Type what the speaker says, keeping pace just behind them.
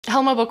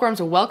Hello my bookworms,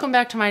 welcome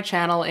back to my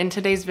channel. In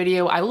today's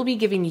video, I will be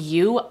giving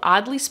you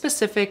oddly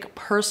specific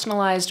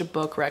personalized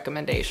book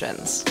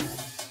recommendations.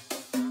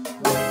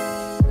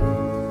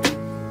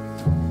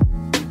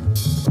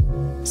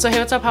 So hey,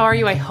 what's up? How are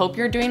you? I hope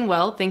you're doing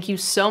well. Thank you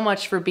so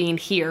much for being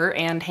here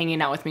and hanging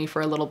out with me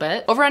for a little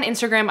bit. Over on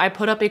Instagram, I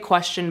put up a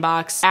question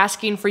box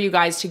asking for you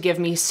guys to give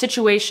me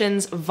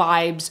situations,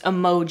 vibes,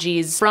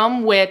 emojis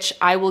from which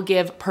I will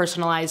give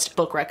personalized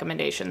book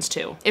recommendations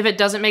to. If it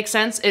doesn't make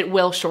sense, it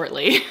will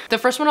shortly. The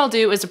first one I'll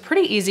do is a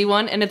pretty easy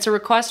one, and it's a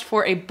request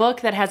for a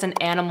book that has an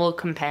animal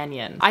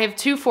companion. I have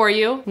two for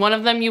you. One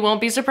of them you won't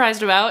be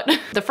surprised about.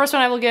 The first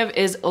one I will give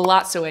is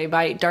Lotsoe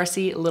by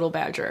Darcy Little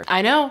Badger.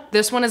 I know,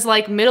 this one is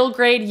like middle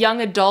grade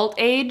young adult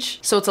age,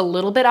 so it's a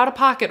little bit out of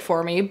pocket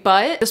for me,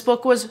 but this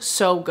book was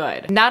so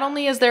good. Not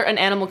only is there an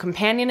animal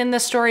companion in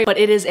this story, but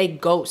it is a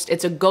ghost.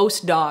 It's a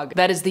ghost dog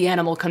that is the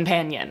animal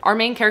companion. Our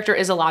main character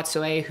is a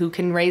Lotsoe who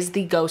can raise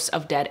the ghosts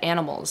of dead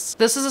animals.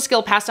 This is a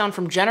skill passed down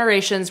from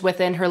generations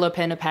within her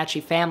Lopin Apache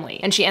family,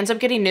 and she ends up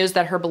getting news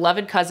that her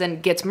beloved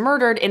cousin gets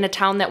murdered in a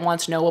town that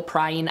wants no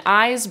prying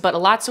eyes, but a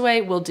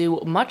Lotsoe will do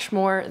much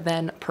more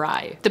than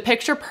pry. The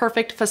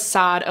picture-perfect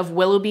facade of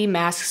Willoughby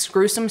masks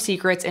gruesome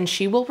secrets, and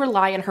she will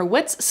rely on her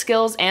wits,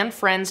 skills, and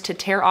friends to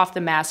tear off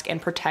the mask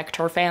and protect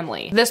her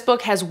family. This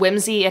book has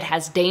whimsy, it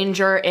has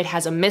danger, it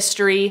has a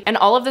mystery, and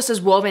all of this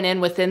is woven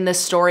in within this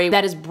story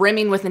that is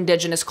brimming with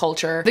indigenous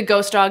culture. The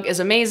ghost dog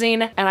is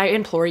amazing, and I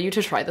implore you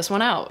to try this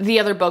one out. The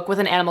other book with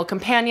an animal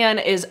companion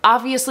is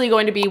obviously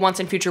going to be Once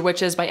and Future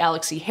Witches by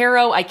Alex E.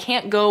 Harrow. I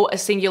can't go a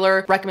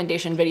singular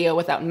recommendation video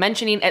without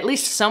mentioning at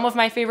least some of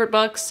my favorite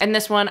books, and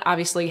this one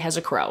obviously has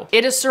a crow.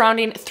 It is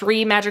surrounding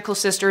three magical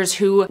sisters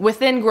who,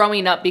 within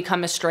growing up,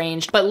 become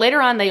estranged, but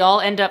later on they all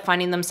end up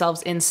finding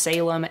themselves in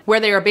Salem, where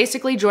they are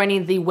basically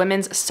joining the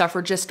women's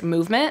suffragist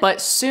movement,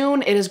 but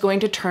soon it is going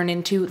to turn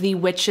into the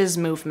witches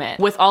movement.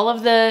 With all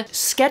of the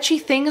sketchy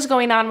things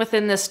going on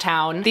within this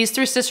town, these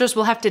three sisters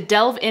will have to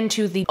delve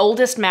into the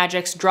oldest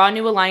magics, draw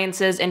new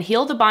alliances, and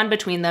heal the bond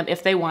between them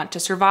if they want to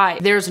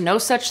survive. There's no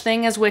such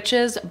thing as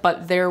witches,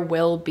 but there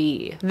will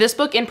be. This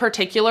book in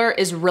particular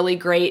is really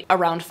great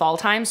around fall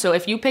time, so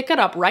if you pick it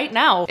up right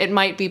now, it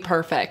might be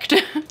perfect.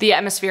 The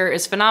atmosphere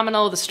is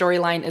phenomenal, the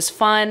storyline is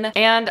fun,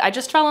 and I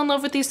just fell in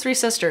love with these three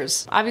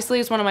sisters. Obviously,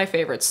 it's one of my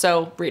favorites,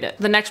 so read it.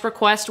 The next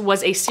request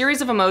was a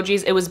series of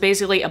emojis. It was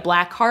basically a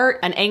black heart,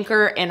 an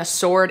anchor, and a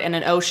sword, and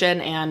an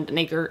ocean, and an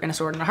anchor, and a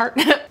sword, and a heart.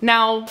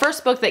 Now,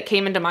 first book that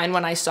came into mind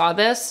when I saw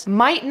this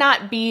might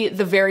not be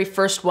the very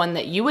first one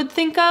that you would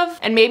think of,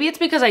 and maybe it's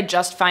because I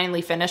just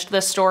finally finished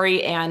this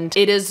story and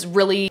it is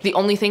really the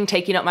only thing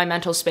taking up my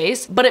mental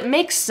space, but it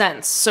makes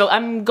sense, so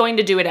I'm going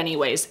to do it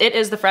anyways. It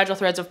is The Fragile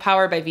Threads of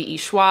Power by V.E.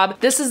 Schwab.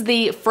 This is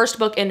the first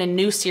book in a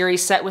new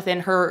series set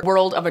within her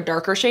world of a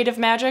darker shade of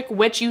magic,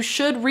 which you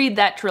should read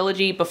that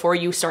trilogy before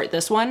you start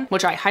this one,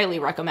 which I highly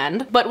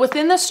recommend. But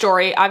within the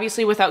story,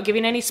 obviously without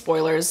giving any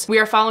spoilers, we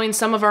are following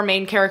some of our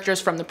main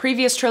characters from the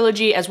previous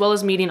trilogy as well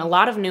as meeting a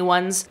lot of new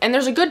ones, and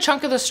there's a good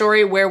chunk of the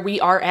story where we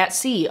are at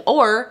sea,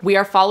 or we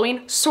are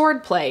following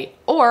sword play,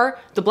 or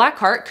the black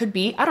heart could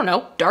be, I don't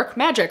know, dark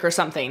magic or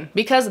something,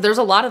 because there's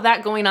a lot of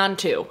that going on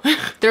too.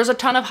 There's a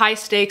ton of high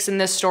stakes in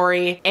this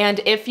story, and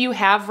if you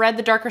have read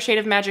the Darker Shade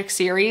of Magic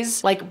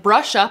series, like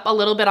brush up a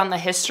little bit on the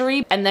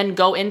history and then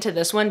go into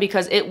this one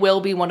because it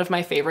will be one of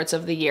my favorites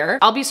of the year.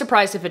 I'll be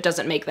surprised if it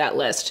doesn't make that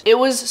list. It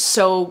was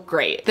so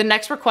great. The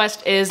next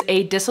request is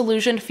a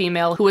disillusioned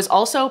female who is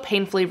also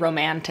painfully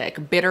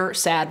romantic, bitter,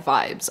 sad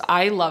vibes.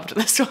 I loved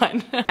this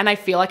one, and I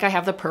feel like I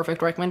have the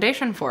perfect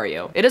recommendation for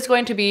you. It is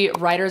going to be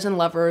Writers and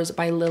Lovers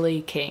by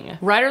Lily King.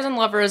 Writers and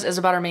Lovers is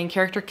about our main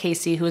character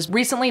Casey, who is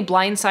recently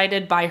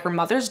blindsided by her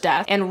mother's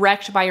death and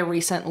wrecked by a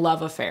recent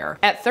love affair.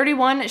 At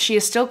 31, she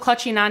is still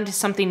clutching on to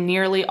something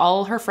nearly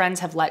all her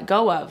friends have let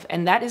go of,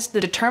 and that is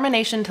the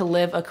determination to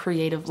live a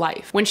creative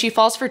life. When she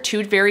falls for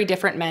two very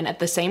different men at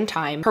the same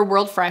time, her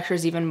world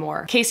fractures even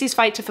more. Casey's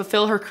fight to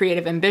fulfill her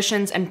creative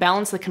ambitions and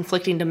balance the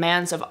conflicting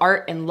demands of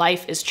art and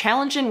life is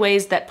challenged in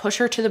ways that push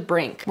her to the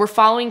brink. We're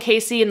following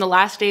Casey in the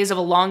last days of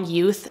a long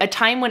youth, a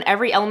time when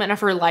every element of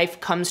her life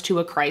comes to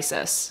a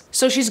crisis.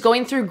 So she's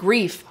going through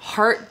grief,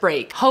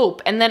 heartbreak,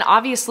 hope, and then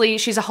obviously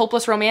she's a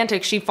hopeless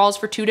romantic. She falls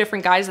for two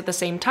different guys at the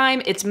same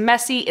time. It's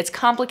messy, it's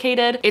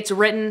complicated, it's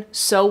written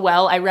so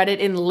well. I read it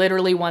in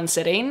literally one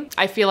sitting.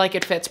 I feel like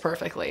it fits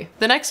perfectly.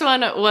 The next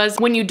one was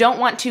when you don't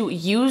want to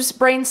use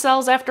brain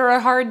cells after a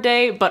hard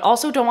day, but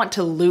also don't want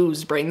to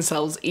lose brain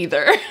cells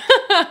either.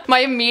 My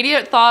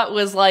immediate thought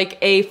was like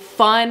a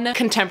fun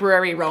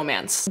contemporary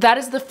romance. That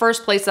is the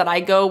first place that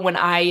I go when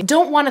I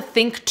don't want to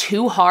think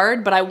too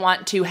hard, but I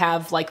want to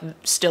have like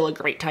still a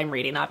great time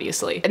reading,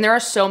 obviously. And there are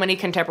so many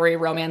contemporary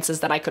romances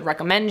that I could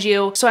recommend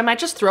you, so I might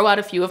just throw out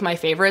a few of my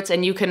favorites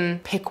and you can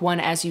pick one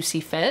as you see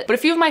fit. But a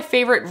few of my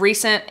favorite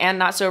recent and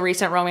not so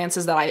recent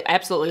romances that I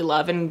absolutely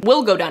love and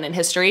will go down in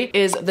history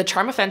is The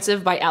Charm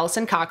Offensive by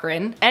Alison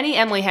Cochrane, any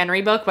Emily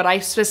Henry book, but I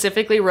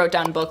specifically wrote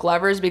down Book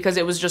Lovers because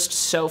it was just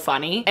so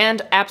funny, and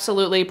and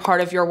absolutely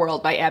Part of Your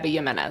World by Abby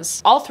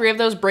Jimenez. All three of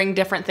those bring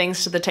different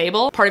things to the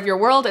table. Part of Your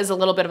World is a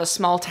little bit of a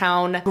small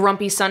town,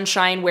 grumpy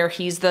sunshine where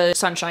he's the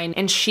sunshine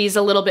and she's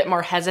a little bit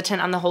more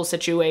hesitant on the whole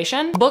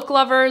situation. Book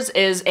Lovers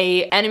is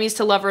a enemies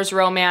to lovers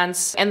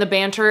romance, and the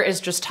banter is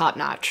just top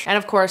notch. And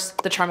of course,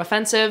 The Charm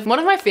Offensive, one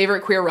of my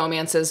favorite queer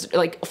romances,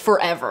 like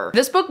forever.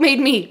 This book made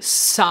me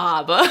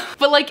sob,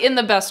 but like in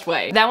the best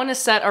way. That one is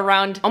set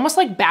around almost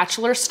like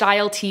Bachelor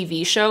style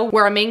TV show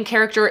where a main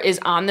character is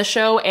on the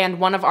show and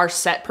one of our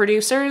set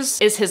producers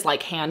is his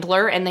like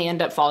handler and they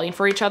end up falling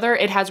for each other.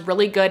 It has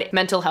really good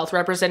mental health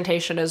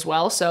representation as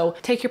well, so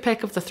take your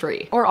pick of the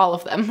three or all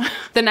of them.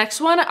 The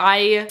next one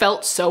I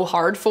felt so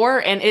hard for,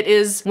 and it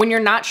is When You're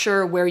Not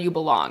Sure Where You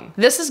Belong.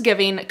 This is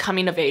giving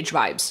coming of age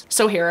vibes,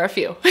 so here are a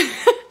few.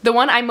 The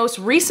one I most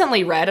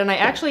recently read, and I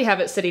actually have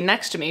it sitting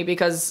next to me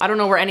because I don't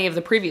know where any of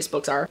the previous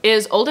books are,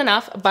 is Old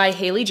Enough by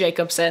Hayley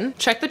Jacobson.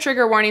 Check the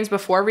trigger warnings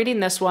before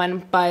reading this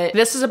one, but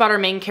this is about our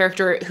main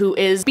character who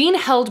is being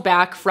held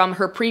back from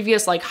her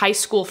previous like high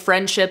school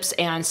friendships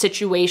and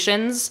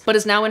situations, but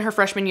is now in her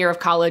freshman year of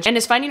college and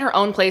is finding her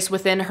own place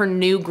within her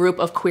new group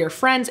of queer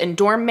friends and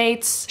dorm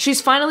mates. She's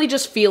finally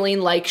just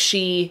feeling like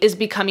she is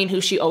becoming who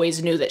she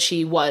always knew that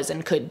she was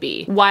and could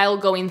be while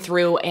going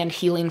through and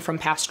healing from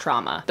past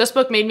trauma. This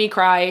book made me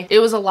cry. It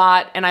was a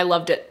lot and I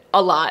loved it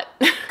a lot.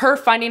 Her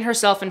finding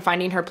herself and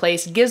finding her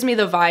place gives me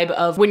the vibe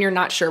of When You're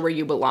Not Sure Where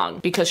You Belong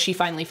because she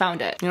finally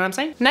found it. You know what I'm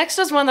saying? Next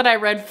is one that I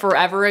read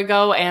forever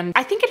ago, and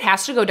I think it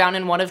has to go down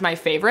in one of my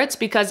favorites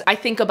because I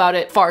think about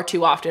it far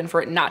too often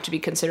for it not to be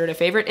considered a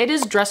favorite. It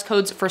is Dress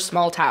Codes for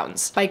Small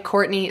Towns by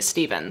Courtney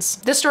Stevens.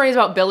 This story is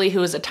about Billy,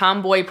 who is a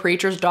tomboy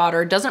preacher's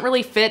daughter, doesn't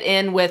really fit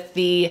in with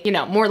the, you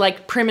know, more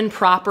like prim and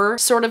proper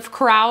sort of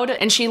crowd,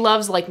 and she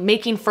loves like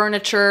making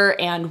furniture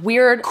and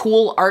weird,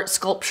 cool art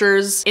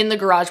sculptures in the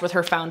garage with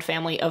her found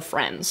family of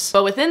friends.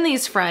 But within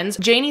these friends,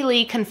 Janie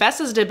Lee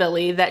confesses to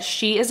Billy that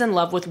she is in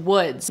love with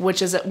Woods,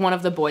 which is one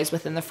of the boys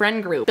within the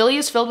friend group. Billy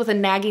is filled with a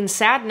nagging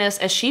sadness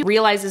as she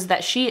realizes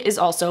that she is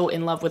also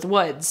in love with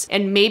Woods,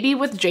 and maybe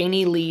with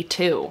Janie Lee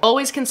too.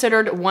 Always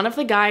considered one of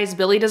the guys,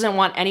 Billy doesn't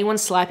want anyone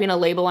slapping a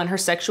label on her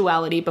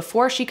sexuality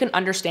before she can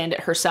understand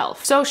it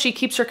herself. So she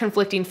keeps her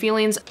conflicting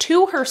feelings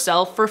to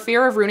herself for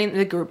fear of ruining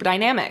the group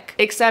dynamic.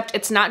 Except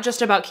it's not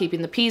just about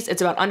keeping the peace,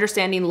 it's about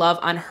understanding love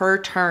on her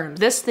terms.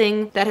 This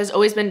thing that has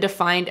always been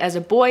defined as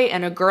a boy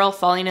and a girl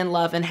falling in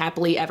love and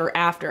happily ever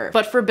after.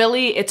 But for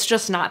Billy, it's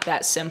just not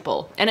that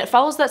simple. And it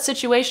follows that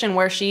situation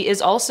where she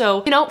is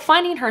also, you know,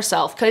 finding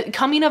herself,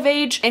 coming of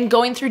age and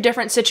going through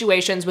different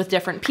situations with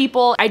different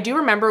people. I do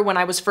remember when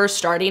I was first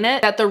starting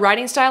it that the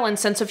writing style and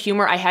sense of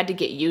humor I had to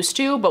get used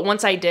to, but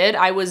once I did,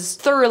 I was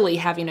thoroughly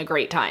having a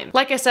great time.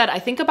 Like I said, I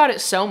think about it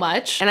so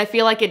much and I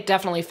feel like it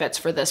definitely fits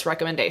for this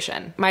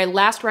recommendation. My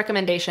last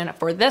recommendation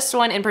for this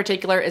one in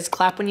particular is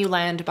Clap When You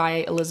Land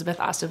by Elizabeth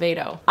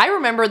Acevedo. I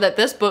remember that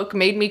this book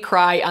made me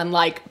cry on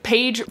like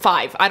page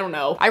 5. I don't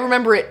know. I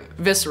remember it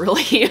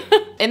viscerally.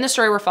 In the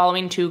story, we're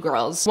following two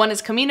girls. One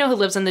is Camino, who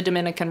lives in the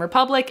Dominican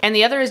Republic, and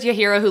the other is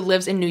Yahira, who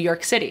lives in New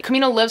York City.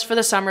 Camino lives for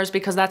the summers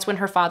because that's when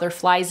her father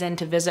flies in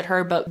to visit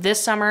her, but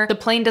this summer, the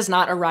plane does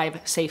not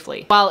arrive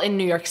safely. While in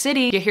New York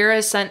City, Yahira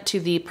is sent to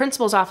the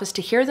principal's office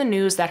to hear the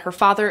news that her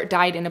father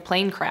died in a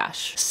plane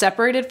crash.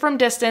 Separated from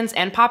distance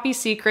and Poppy's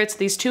secrets,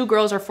 these two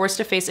girls are forced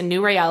to face a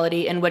new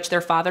reality in which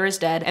their father is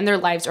dead and their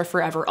lives are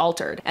forever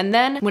altered. And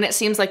then, when it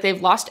seems like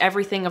they've lost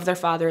everything of their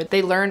father,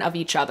 they learn of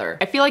each other.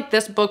 I feel like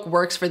this book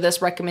works for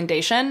this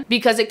recommendation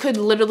because it could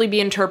literally be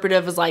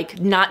interpretive as like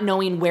not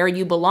knowing where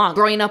you belong,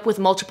 growing up with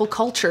multiple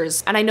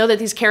cultures. And I know that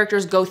these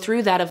characters go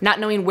through that of not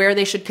knowing where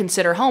they should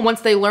consider home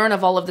once they learn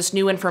of all of this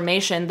new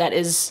information that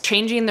is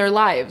changing their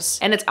lives.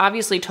 And it's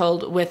obviously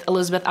told with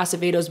Elizabeth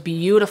Acevedo's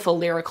beautiful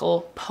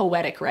lyrical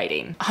poetic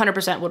writing.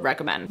 100% would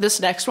recommend. This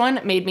next one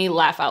made me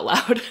laugh out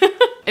loud.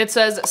 It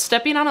says,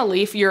 stepping on a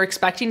leaf, you're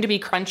expecting to be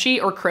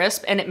crunchy or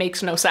crisp and it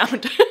makes no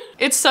sound.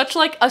 It's such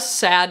like a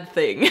sad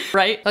thing,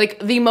 right? Like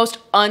the most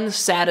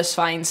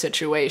unsatisfying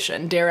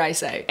situation, dare I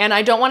say. And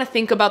I don't want to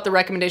think about the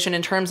recommendation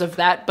in terms of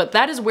that, but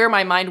that is where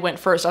my mind went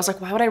first. I was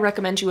like, why would I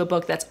recommend you a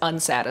book that's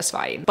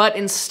unsatisfying? But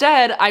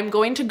instead, I'm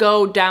going to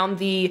go down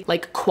the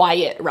like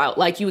quiet route.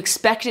 Like you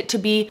expect it to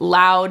be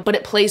loud, but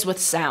it plays with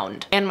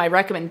sound. And my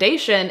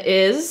recommendation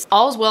is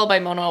All's Well by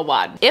Mona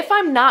Awad. If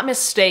I'm not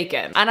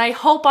mistaken, and I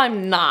hope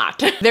I'm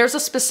not, there's a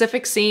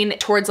specific scene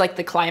towards like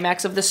the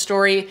climax of the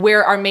story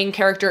where our main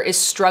character is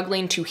struggling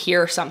to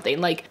hear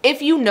something. Like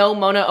if you know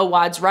Mona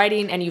Awad's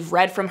writing and you've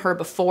read from her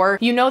before,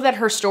 you know that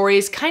her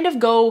stories kind of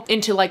go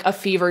into like a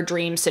fever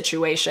dream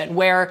situation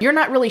where you're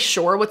not really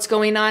sure what's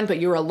going on, but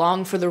you're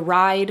along for the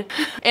ride.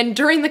 And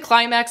during the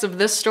climax of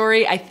this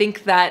story, I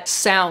think that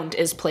sound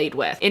is played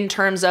with in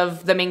terms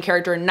of the main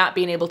character not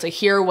being able to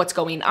hear what's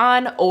going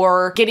on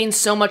or getting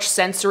so much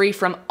sensory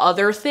from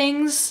other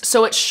things,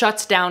 so it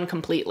shuts down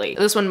completely.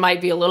 This one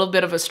might be a little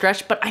bit of a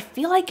stretch, but I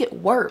feel like it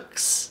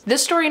works.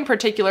 This story in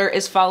particular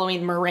is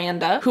following Marina,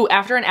 Miranda, who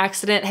after an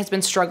accident has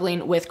been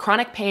struggling with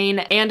chronic pain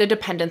and a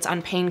dependence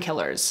on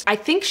painkillers. I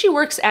think she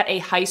works at a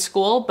high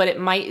school, but it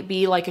might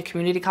be like a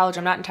community college.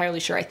 I'm not entirely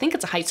sure. I think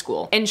it's a high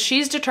school. And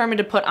she's determined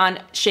to put on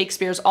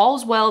Shakespeare's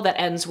All's Well That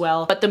Ends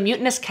Well, but the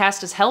mutinous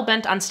cast is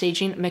hell-bent on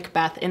staging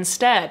Macbeth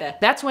instead.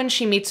 That's when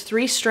she meets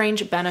three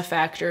strange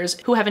benefactors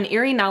who have an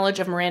eerie knowledge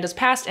of Miranda's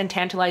past and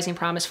tantalizing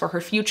promise for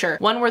her future.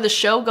 One where the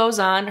show goes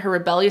on, her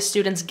rebellious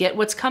students get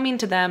what's coming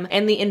to them,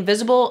 and the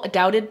invisible,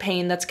 doubted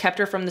pain that's kept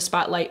her from the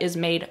spotlight is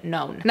made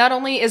known. Not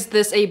only is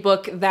this a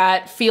book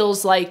that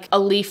feels like a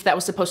leaf that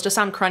was supposed to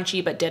sound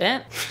crunchy but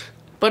didn't,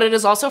 but it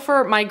is also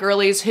for my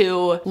girlies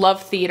who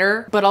love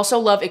theater, but also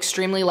love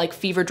extremely like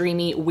fever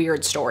dreamy,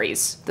 weird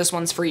stories. This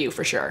one's for you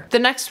for sure. The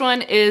next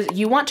one is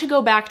you want to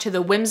go back to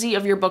the whimsy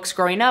of your books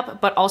growing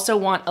up, but also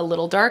want a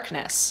little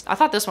darkness. I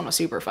thought this one was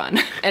super fun.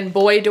 And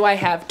boy, do I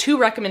have two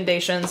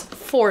recommendations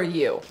for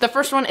you. The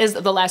first one is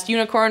The Last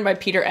Unicorn by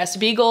Peter S.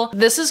 Beagle.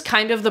 This is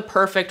kind of the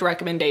perfect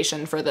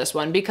recommendation for this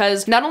one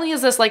because not only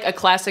is this like a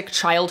classic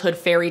childhood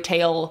fairy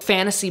tale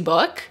fantasy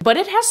book, but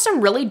it has some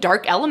really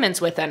dark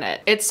elements within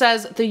it. It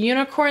says, the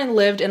unicorn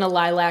lived in a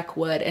lilac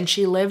wood and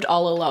she lived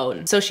all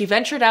alone. So she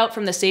ventured out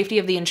from the safety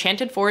of the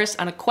enchanted forest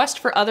on a quest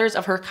for others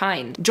of her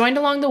kind. Joined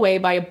along the way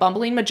by a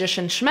bumbling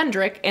magician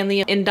Schmendrick and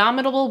the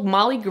indomitable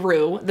Molly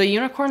Grew, the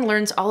unicorn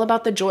learns all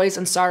about the joys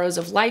and sorrows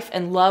of life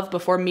and love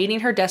before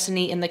meeting her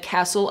destiny in the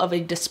castle of a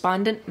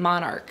despondent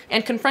monarch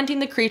and confronting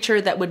the creature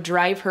that would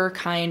drive her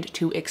kind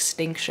to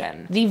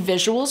extinction. The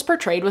visuals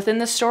portrayed within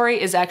this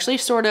story is actually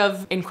sort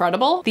of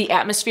incredible. The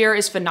atmosphere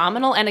is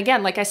phenomenal, and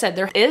again, like I said,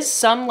 there is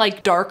some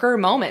like darker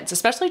moments,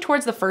 especially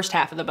towards the first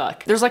half of the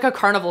book. There's like a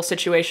carnival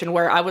situation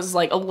where I was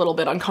like a little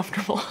bit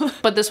uncomfortable.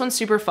 But this one's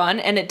super fun,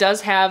 and it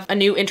does have a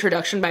new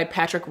introduction by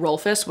Patrick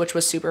Rolfes, which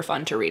was super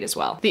fun to read as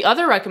well. The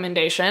other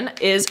recommendation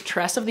is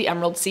Tress of the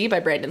Emerald Sea by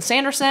Brandon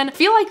Sanderson. I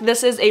feel like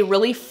this is a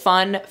really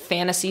fun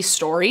fantasy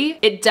story.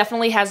 It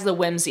definitely has the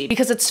whimsy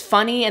because it's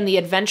funny and the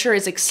adventure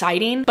is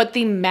exciting, but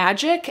the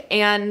magic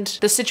and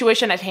the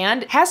situation at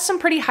hand has some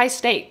pretty high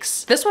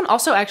stakes. This one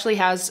also actually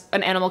has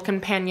an animal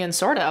companion,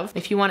 sort of,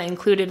 if you want to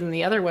include it in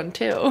the other one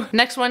too.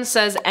 Next one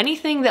says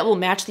anything that will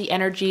match the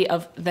energy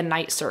of the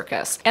night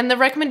circus. And the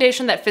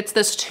recommendation that fits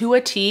this to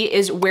a T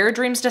is Where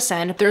Dreams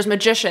Descend. There's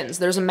magicians,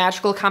 there's a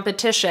magical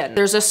competition,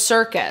 there's a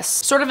circus,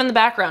 sort of in the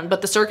background,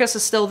 but the circus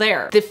is still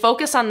there. The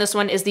focus on this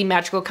one is the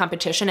magical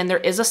competition, and there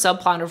is a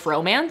subplot of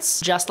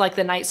romance, just like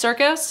the night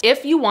circus.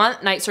 If you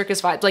want night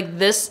circus vibes, like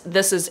this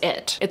is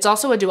it. It's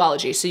also a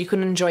duology, so you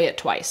can enjoy it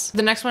twice.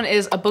 The next one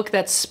is a book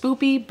that's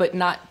spoopy, but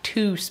not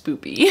too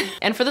spoopy.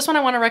 And for this one,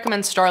 I want to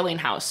recommend Starling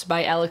House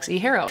by Alex E.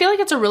 Harrow. I feel like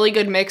it's a really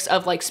good mix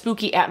of like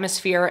spooky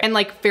atmosphere and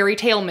like fairy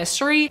tale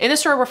mystery. In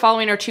this story, we're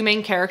following our two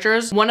main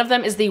characters. One of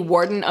them is the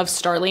warden of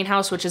Starling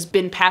House, which has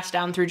been passed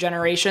down through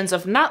generations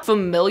of not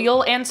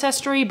familial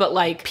ancestry, but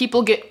like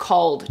people get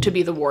called to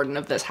be the warden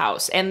of this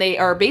house. And they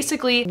are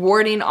basically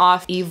warding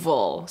off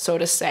evil, so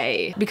to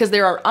say, because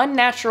there are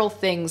unnatural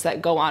things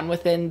that go on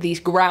within these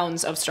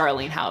grounds of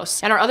Starling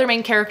House. And our other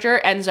main character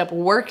ends up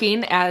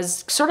working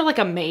as sort of like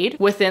a maid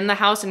within the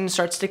house and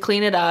starts to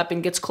clean it up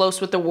and gets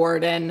close with the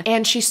warden.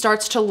 And she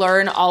starts to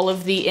learn all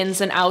of the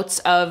ins and outs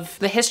of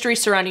the history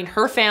surrounding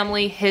her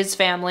family, his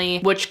family,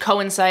 which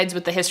coincides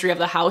with the history of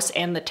the house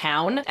and the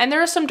town. And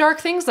there are some dark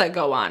things that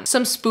go on.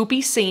 Some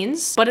spoopy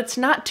scenes, but it's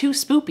not too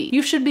spoopy.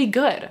 You should be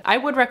good. I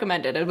would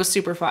recommend it. It was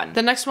super fun.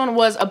 The next one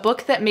was a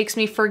book that makes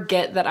me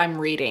forget that I'm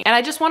reading. And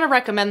I just want to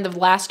recommend the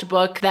last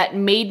book that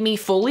made me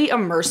fully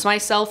immerse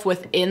myself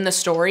within the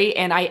story,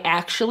 and I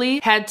actually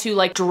had to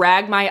like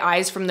drag my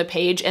eyes from the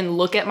page and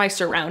look at my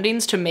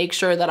surroundings to make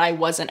sure that I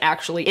wasn't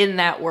actually in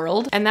that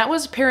world. And that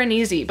was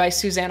Piranesi by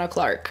Susanna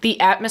Clark. The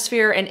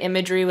atmosphere and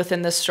imagery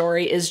within this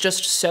story is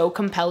just so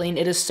compelling.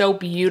 It is so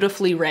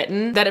beautifully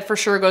written that it for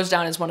sure goes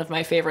down as one of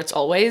my favorites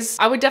always.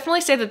 I would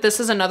definitely say that this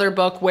is another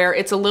book where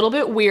it's a little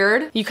bit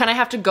weird. You kind of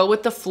have to go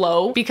with the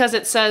flow because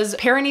it says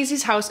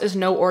Piranesi's house is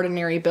no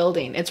ordinary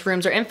building. Its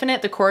rooms are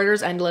infinite, the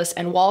corridors endless,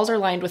 and walls are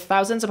lined with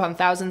thousands upon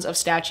thousands of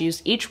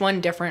statues, each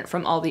one different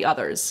from all the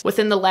others.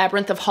 Within the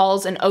labyrinth of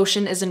halls, an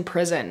ocean is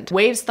imprisoned.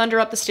 Waves thunder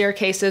up the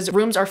staircases,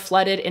 rooms are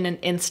flooded in an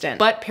instant.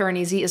 But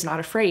Piranesi is not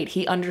afraid.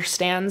 He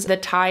understands the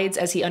tides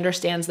as he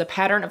understands the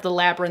pattern of the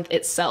labyrinth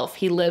itself.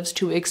 He lives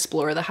to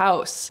explore the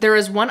house. There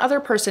is one other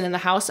person in the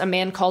house, a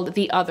man called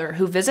the Other,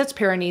 who visits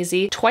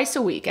Piranesi twice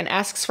a week and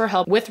asks for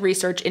help with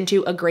research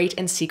into a great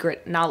and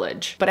secret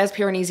knowledge. But as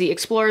Piranesi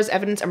explores,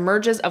 evidence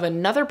emerges of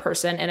another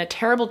person and a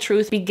terrible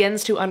truth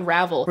begins to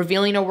unravel,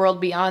 revealing a world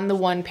beyond the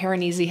one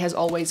Piranesi has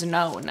always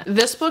known.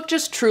 This book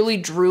just truly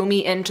drew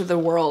me into the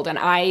world, and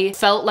I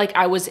felt like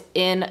I was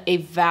in a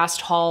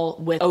vast hall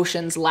with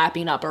oceans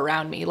lapping up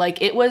around me.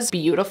 Like, it was was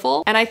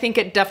beautiful, and I think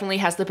it definitely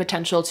has the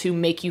potential to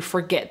make you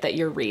forget that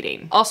you're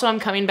reading. Also, I'm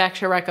coming back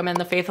to recommend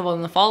the Faithful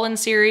and the Fallen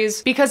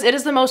series because it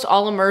is the most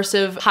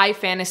all-immersive high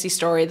fantasy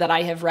story that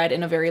I have read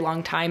in a very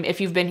long time. If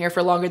you've been here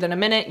for longer than a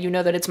minute, you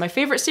know that it's my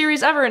favorite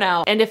series ever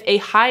now. And if a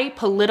high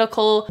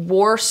political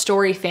war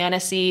story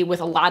fantasy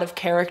with a lot of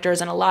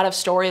characters and a lot of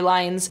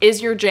storylines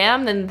is your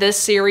jam, then this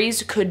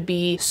series could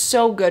be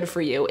so good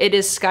for you. It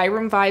is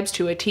Skyrim vibes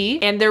to a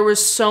T, and there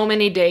was so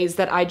many days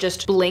that I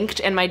just blinked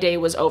and my day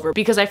was over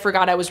because I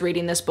forgot I was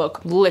reading this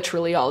book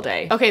literally all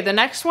day. Okay, the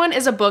next one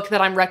is a book that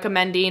I'm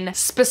recommending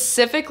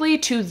specifically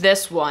to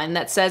this one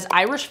that says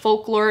Irish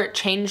folklore,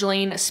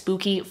 changeling,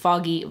 spooky,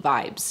 foggy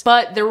vibes.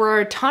 But there were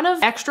a ton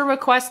of extra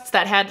requests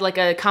that had like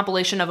a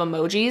compilation of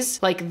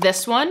emojis, like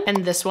this one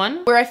and this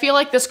one, where I feel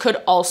like this could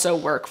also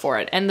work for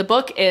it. And the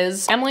book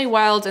is Emily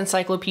Wilde's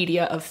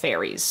Encyclopedia of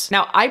Fairies.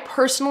 Now, I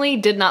personally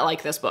did not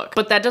like this book,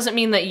 but that doesn't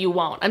mean that you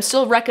won't. I'm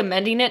still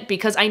recommending it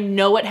because I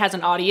know it has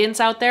an audience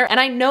out there, and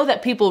I know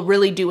that people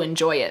really do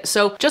enjoy it.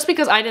 So just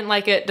because I didn't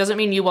like it doesn't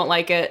mean you won't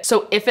like it.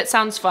 So if it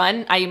sounds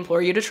fun, I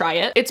implore you to try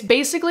it. It's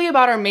basically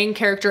about our main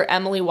character,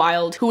 Emily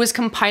Wilde, who is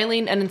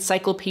compiling an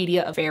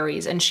encyclopedia of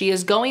fairies, and she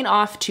is going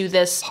off to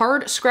this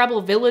hard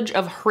scrabble village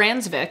of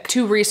Hransvik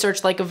to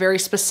research like a very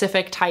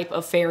specific type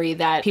of fairy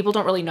that people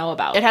don't really know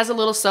about. It has a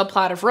little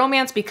subplot of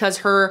romance because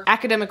her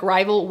academic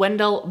rival,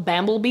 Wendell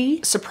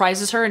Bamblebee,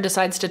 surprises her and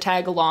decides to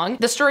tag along.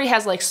 The story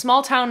has like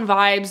small town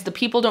vibes, the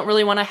people don't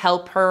really want to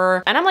help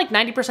her, and I'm like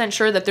 90%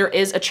 sure that there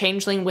is a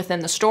changeling within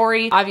the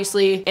story,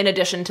 obviously in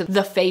addition to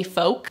the fae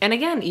folk. And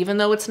again, even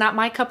though it's not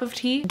my cup of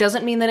tea,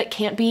 doesn't mean that it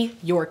can't be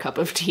your cup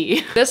of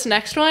tea. This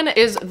next one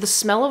is The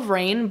Smell of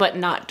Rain, but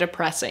not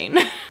depressing.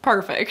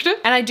 Perfect.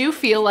 And I do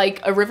feel like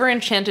A River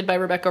Enchanted by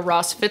Rebecca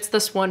Ross fits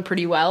this one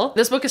pretty well.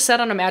 This book is set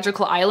on a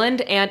magical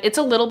island, and it's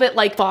a little bit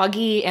like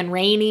foggy and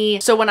rainy.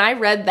 So when I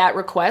read that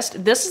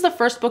request, this is the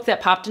first book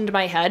that popped into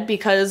my head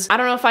because I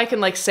don't know if I can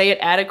like say it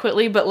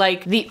adequately, but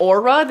like the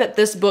aura that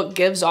this book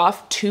gives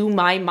off to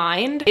my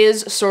mind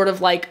is sort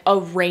of like a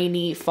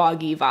rainy,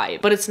 foggy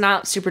vibe, but it's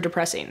not super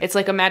depressing. It's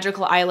like a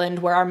magical island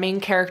where our main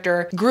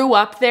character grew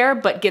up there,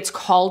 but gets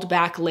called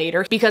back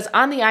later because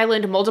on the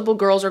island, multiple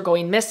girls are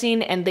going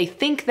missing, and they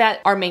think that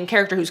our main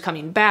character who's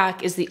coming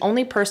back is the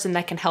only person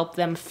that can help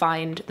them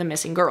find the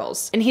missing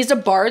girls. And he's a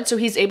bard, so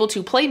he's able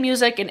to play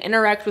music and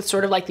interact with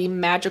sort of like the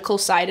magical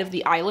side of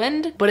the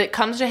island, but it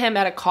comes to him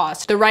at a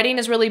cost. The writing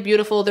is really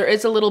beautiful. There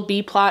is a little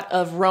B plot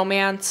of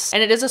romance,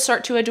 and it is a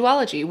start to a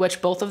duology,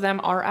 which both of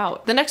them are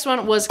out. The next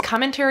one was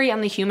Commentary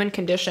on the Human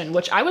Condition,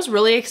 which I was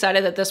really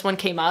excited that this one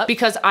came up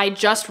because I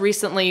just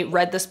recently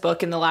read this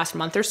book in the last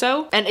month or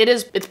so, and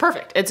it's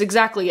perfect. It's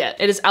exactly it.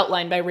 It is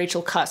outlined by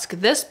Rachel Cusk.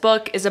 This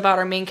book is about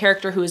our main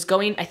character who is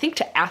going, I think,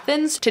 to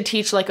Athens to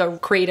teach like a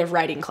creative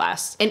writing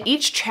class. And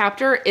each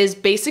chapter is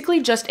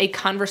basically just a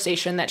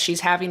conversation that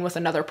she's having with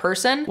another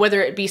person,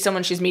 whether it be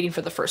someone she's meeting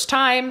for the first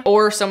time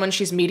or someone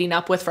she's meeting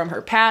up with from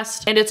her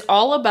past. And it's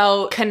all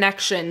about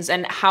connections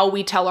and how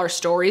we tell our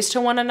stories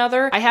to one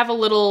another. I have a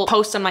little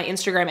post on my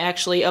Instagram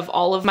actually of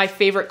all of my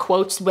favorite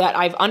quotes that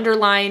I've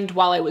underlined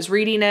while I was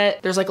reading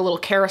it. There's like a little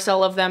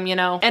carousel of them, you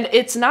know? And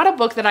it's not a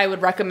book that I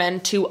would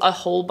recommend to a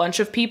whole bunch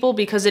of people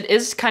because it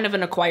is kind of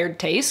an acquired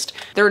taste.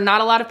 There are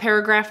not a lot of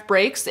paragraph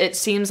breaks. It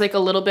seems like a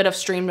little bit of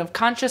stream of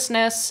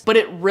consciousness, but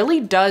it really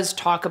does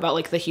talk about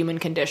like the human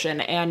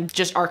condition and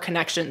just our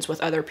connections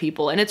with other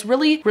people. And it's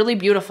really, really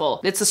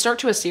beautiful. It's the start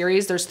to a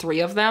series. There's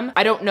 3 of them.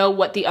 I don't know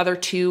what the other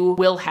 2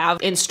 will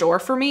have in store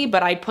for me,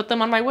 but I put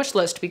them on my wish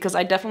list because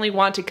I definitely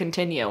want to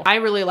continue. I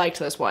really liked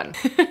this one.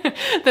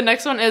 The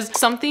next one is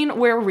something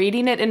where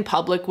reading it in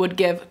public would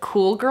give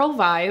cool girl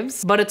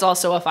vibes, but it's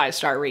also a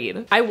 5-star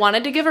read. I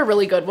wanted to give a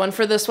really good one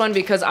for this one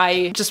because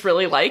I just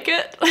really like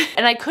it.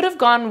 And I could have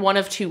gone one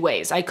of 2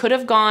 ways. I could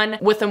have gone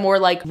with a more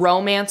like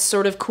romance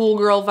sort of cool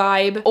girl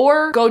vibe,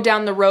 or go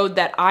down the road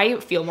that I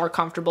feel more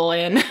comfortable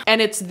in.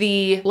 And it's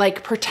the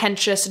like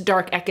pretentious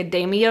dark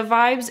academia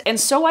vibes. And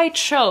so I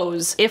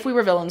chose If We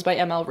Were Villains by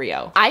ML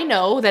Rio. I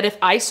know that if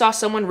I saw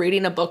someone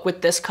reading a book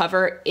with this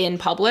cover in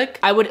public,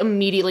 I would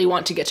immediately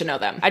want to get to know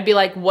them. I'd be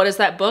like, what is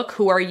that book?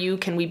 Who are you?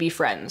 Can we be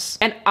friends?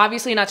 And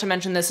obviously, not to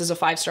mention, this is a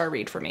 5-star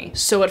read for me,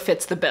 so it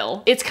fits the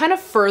bill. It's kind of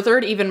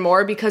furthered even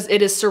more because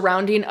it is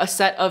surrounding a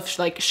set of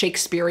like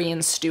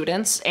Shakespearean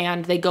students,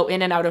 and they go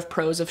in and out of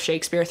prose of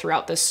Shakespeare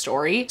throughout this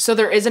story. So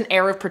there is an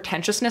air of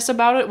pretentiousness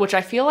about it, which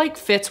I feel like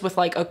fits with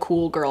like a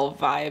cool girl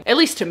vibe, at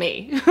least to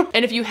me.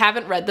 And if you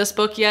haven't read this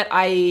book yet,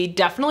 I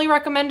definitely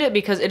recommend it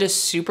because it is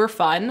super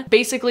fun.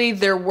 Basically,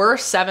 there were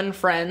 7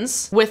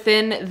 friends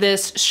within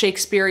this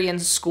Shakespearean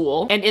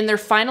school, and in their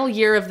final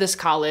year of this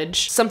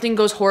college, something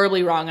goes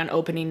horribly wrong on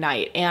opening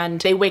night,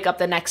 and they wake up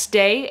the next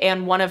day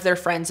and one of their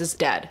friends is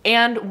dead.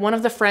 And one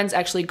of the friends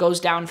actually goes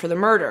down for the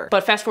murder.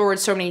 But fast forward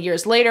so many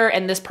years later,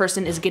 and this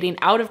person is getting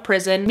out of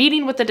prison,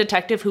 meeting with the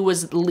detective who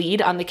was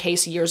lead on the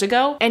case years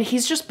ago, and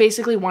he's just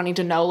basically wanting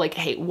to know like,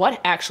 hey, what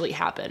actually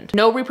happened?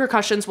 No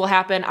repercussions will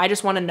happen, I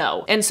just want to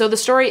know. And so the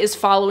story is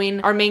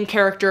following our main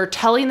character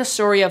telling the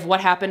story of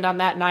what happened on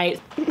that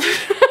night.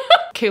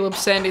 Caleb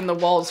sanding the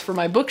walls for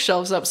my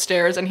bookshelves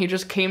upstairs, and he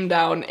just came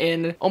down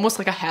in almost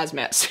like a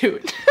hazmat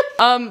suit.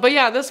 But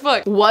yeah, this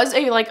book was a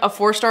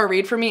 4-star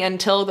read for me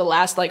until the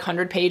last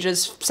 100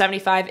 pages,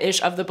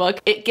 75-ish of the book.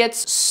 It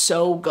gets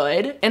so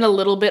good and a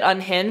little bit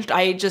unhinged.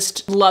 I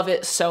just love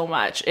it so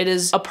much. It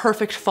is a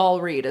perfect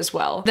fall read as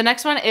well. The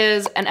next one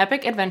is an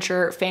epic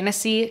adventure,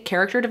 fantasy,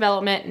 character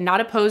development, not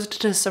opposed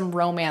to some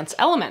romance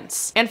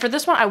elements. And for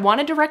this one, I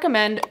wanted to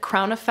recommend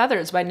Crown of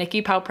Feathers by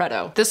Nikki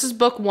Paupretto. This is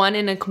book 1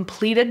 in a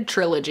completed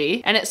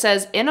trilogy, and it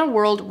says, in a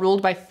world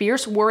ruled by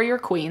fierce warrior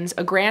queens,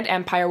 a grand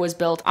empire was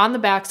built on the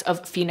backs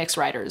of phoenix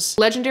riders.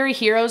 Legendary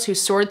heroes who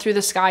soared through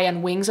the sky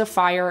on wings of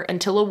fire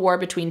until a war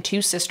between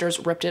two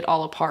sisters ripped it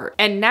all apart.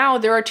 And now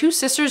there are two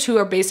sisters who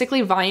are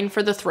basically vying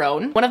for the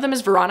throne. One of them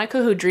is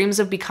Veronica, who dreams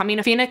of becoming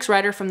a phoenix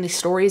rider from the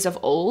stories of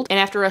old, and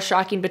after a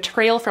shocking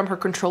betrayal from her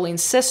controlling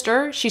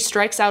sister, she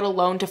strikes out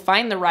alone to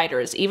find the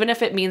riders, even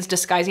if it means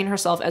disguising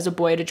herself as a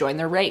boy to join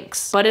their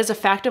ranks. But it is a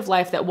fact of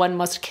life that one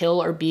must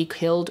kill or be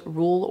killed,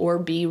 rule or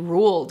be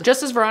ruled.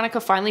 Just as Veronica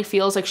finally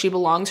feels like she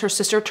belongs, her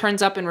sister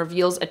turns up and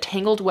reveals a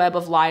tangled web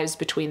of lives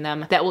between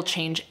them that will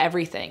change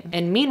everything.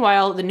 And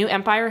meanwhile, the new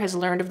empire has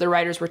learned of the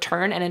riders'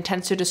 return and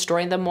intends to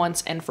destroy them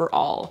once and for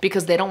all,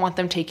 because they don't want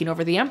them taking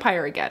over the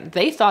empire again.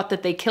 They thought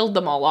that they killed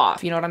them all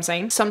off, you know what I'm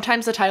saying?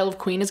 Sometimes the title of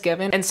queen is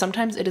given and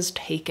sometimes it is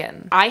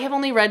taken. I have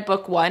only read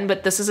book 1,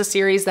 but this is a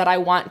series that I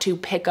want to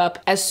pick up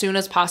as soon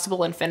as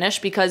possible and finish,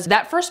 because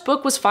that first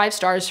book was 5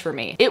 stars for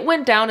me. It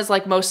went down as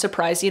most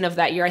surprising of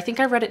that year. I think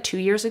I read it 2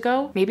 years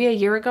ago, maybe a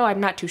year ago, I'm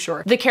not too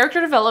sure. The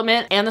character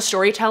development and the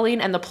storytelling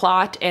and the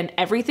plot and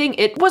everything,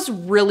 it was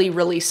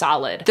really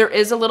solid. There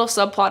is a little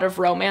subplot of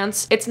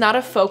romance. It's not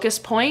a focus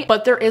point,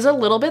 but there is a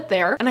little bit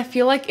there, and I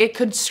feel like it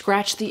could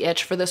scratch the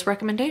itch for this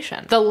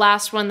recommendation. The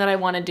last one that I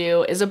want to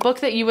do is a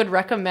book that you would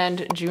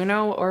recommend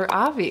Juno or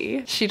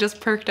Avi. She just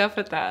perked up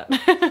at that.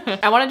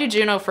 I want to do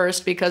Juno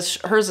first because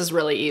hers is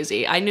really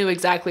easy. I knew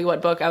exactly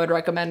what book I would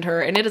recommend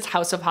her, and it is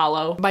House of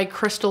Hollow by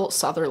Crystal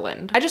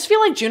Sutherland. I just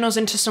feel like Juno's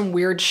into some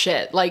weird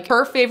shit.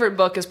 Her favorite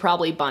book is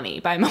probably Bunny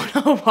by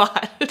Mona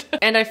Watt.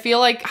 And I feel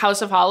like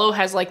House of Hollow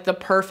has the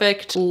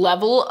perfect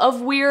level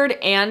of weird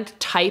and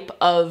type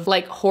of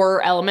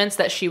horror elements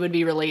that she would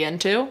be really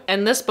into.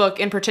 And this book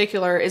in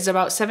particular is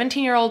about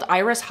 17-year-old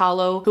Iris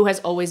Hollow, who has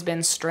always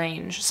been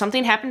strange.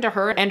 Something happened to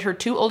her and her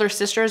 2 older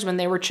sisters when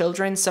they were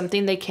children,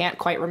 something they can't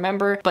quite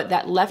remember, but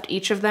that left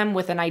each of them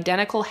with an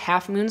identical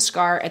half-moon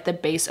scar at the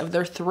base of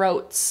their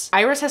throats.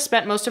 Iris has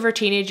spent most of her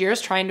teenage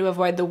years trying to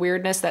avoid the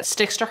weirdness that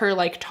sticks to her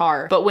like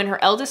tar, but when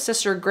her eldest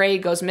sister Gray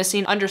goes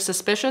missing under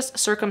suspicious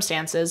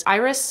circumstances,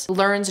 Iris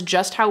learns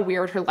just how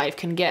weird her life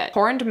can get.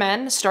 Horned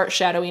men start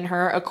shadowing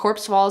her, a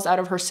corpse falls out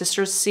of her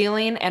sister's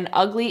ceiling, and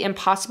ugly,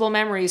 impossible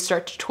memories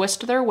start to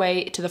twist their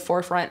way to the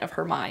forefront of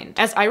her mind.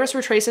 As Iris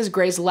retraces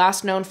Gray's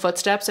last known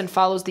footsteps and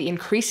follows the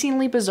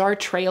increasingly bizarre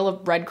trail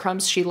of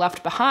breadcrumbs she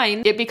left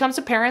behind, it becomes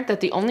apparent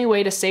that the only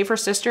way to save her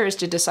sister is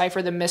to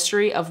decipher the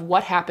mystery of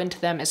what happened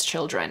to them as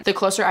children. The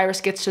closer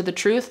Iris gets to the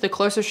truth, the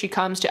closer she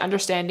comes to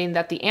understanding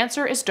that the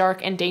answer is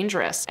dark and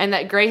dangerous, and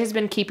that Gray has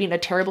been keeping a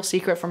terrible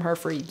secret from her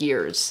for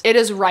years. It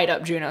is right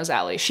up Juno's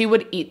alley. She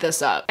would eat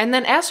this up. And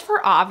then as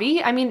for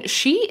Avi, I mean,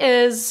 she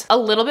is a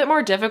little bit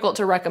more difficult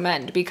to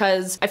recommend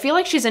because I feel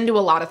like she's into a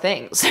lot of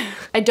things.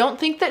 I don't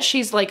think that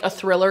she's a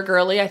thriller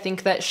girly. I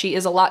think that she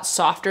is a lot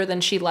softer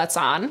than she lets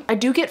on. I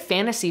do get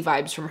fantasy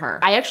vibes from her.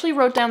 I actually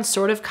wrote down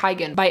Sword of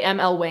Kaigan by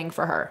M.L. Wang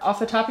for her. Off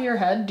the top of your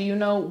head, do you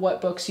know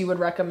what books you would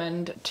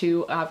recommend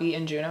to Avi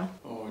and Juno?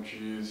 Oh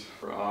geez,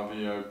 for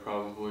Avi I'd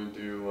probably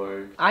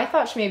do I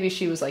thought maybe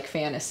she was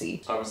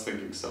fantasy. I was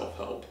thinking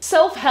self-help.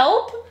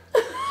 Self-help?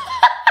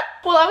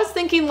 Well, I was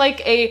thinking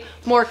a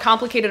more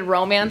complicated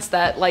romance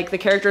that the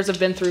characters have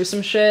been through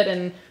some shit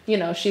and, you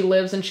know, she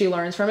lives and she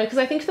learns from it, because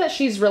I think that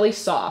she's really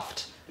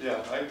soft.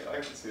 Yeah, I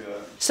can see that.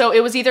 So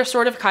it was either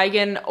Sword of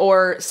Kaigan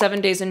or 7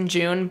 Days in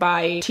June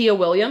by Tia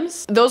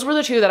Williams. Those were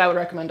the 2 that I would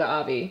recommend to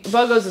Avi.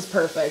 Buggos is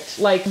perfect.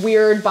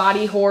 Weird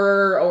body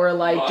horror or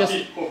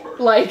body horror.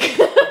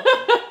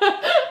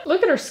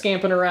 Look at her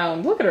scamping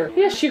around. Look at her.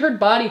 Yeah, she heard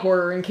body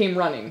horror and came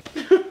running.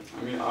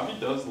 I mean, Avi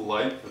does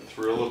like the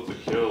thrill of the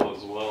kill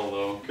as well,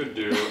 though.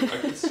 I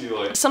could see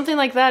something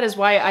like that is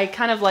why I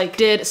kind of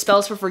did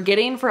Spells for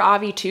Forgetting for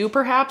Avi too,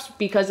 perhaps,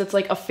 because it's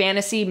a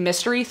fantasy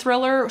mystery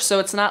thriller, so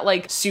it's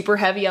not super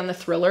heavy on the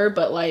thriller,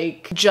 but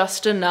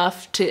just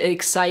enough to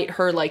excite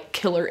her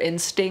killer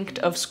instinct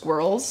of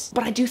squirrels.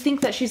 But I do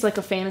think that she's a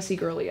fantasy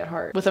girly at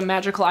heart. With a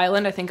magical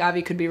island, I think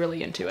Avi could be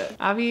really into it.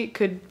 Avi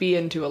could be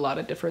into a lot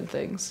of different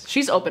things.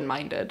 She's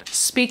open-minded.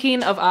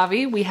 Speaking of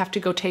Avi, we have to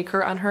go take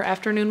her on her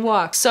afternoon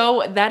walk.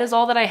 So that is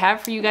all that I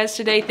have for you guys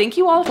today. Thank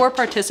you all for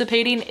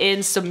participating watching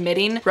in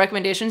submitting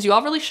recommendations. You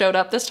all really showed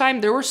up this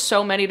time. There were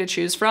so many to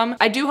choose from.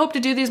 I do hope to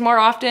do these more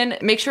often.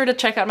 Make sure to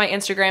check out my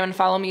Instagram and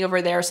follow me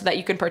over there so that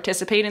you can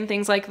participate in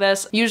things like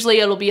this. Usually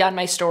it'll be on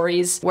my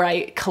stories where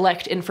I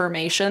collect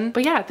information.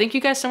 But yeah, thank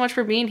you guys so much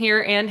for being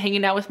here and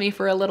hanging out with me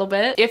for a little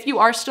bit. If you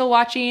are still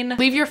watching,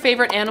 leave your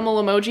favorite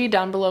animal emoji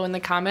down below in the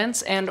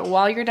comments. And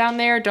while you're down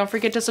there, don't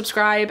forget to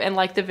subscribe and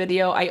like the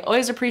video. I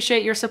always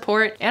appreciate your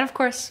support. And of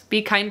course,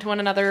 be kind to one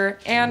another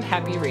and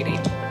happy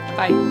reading.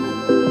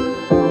 Bye.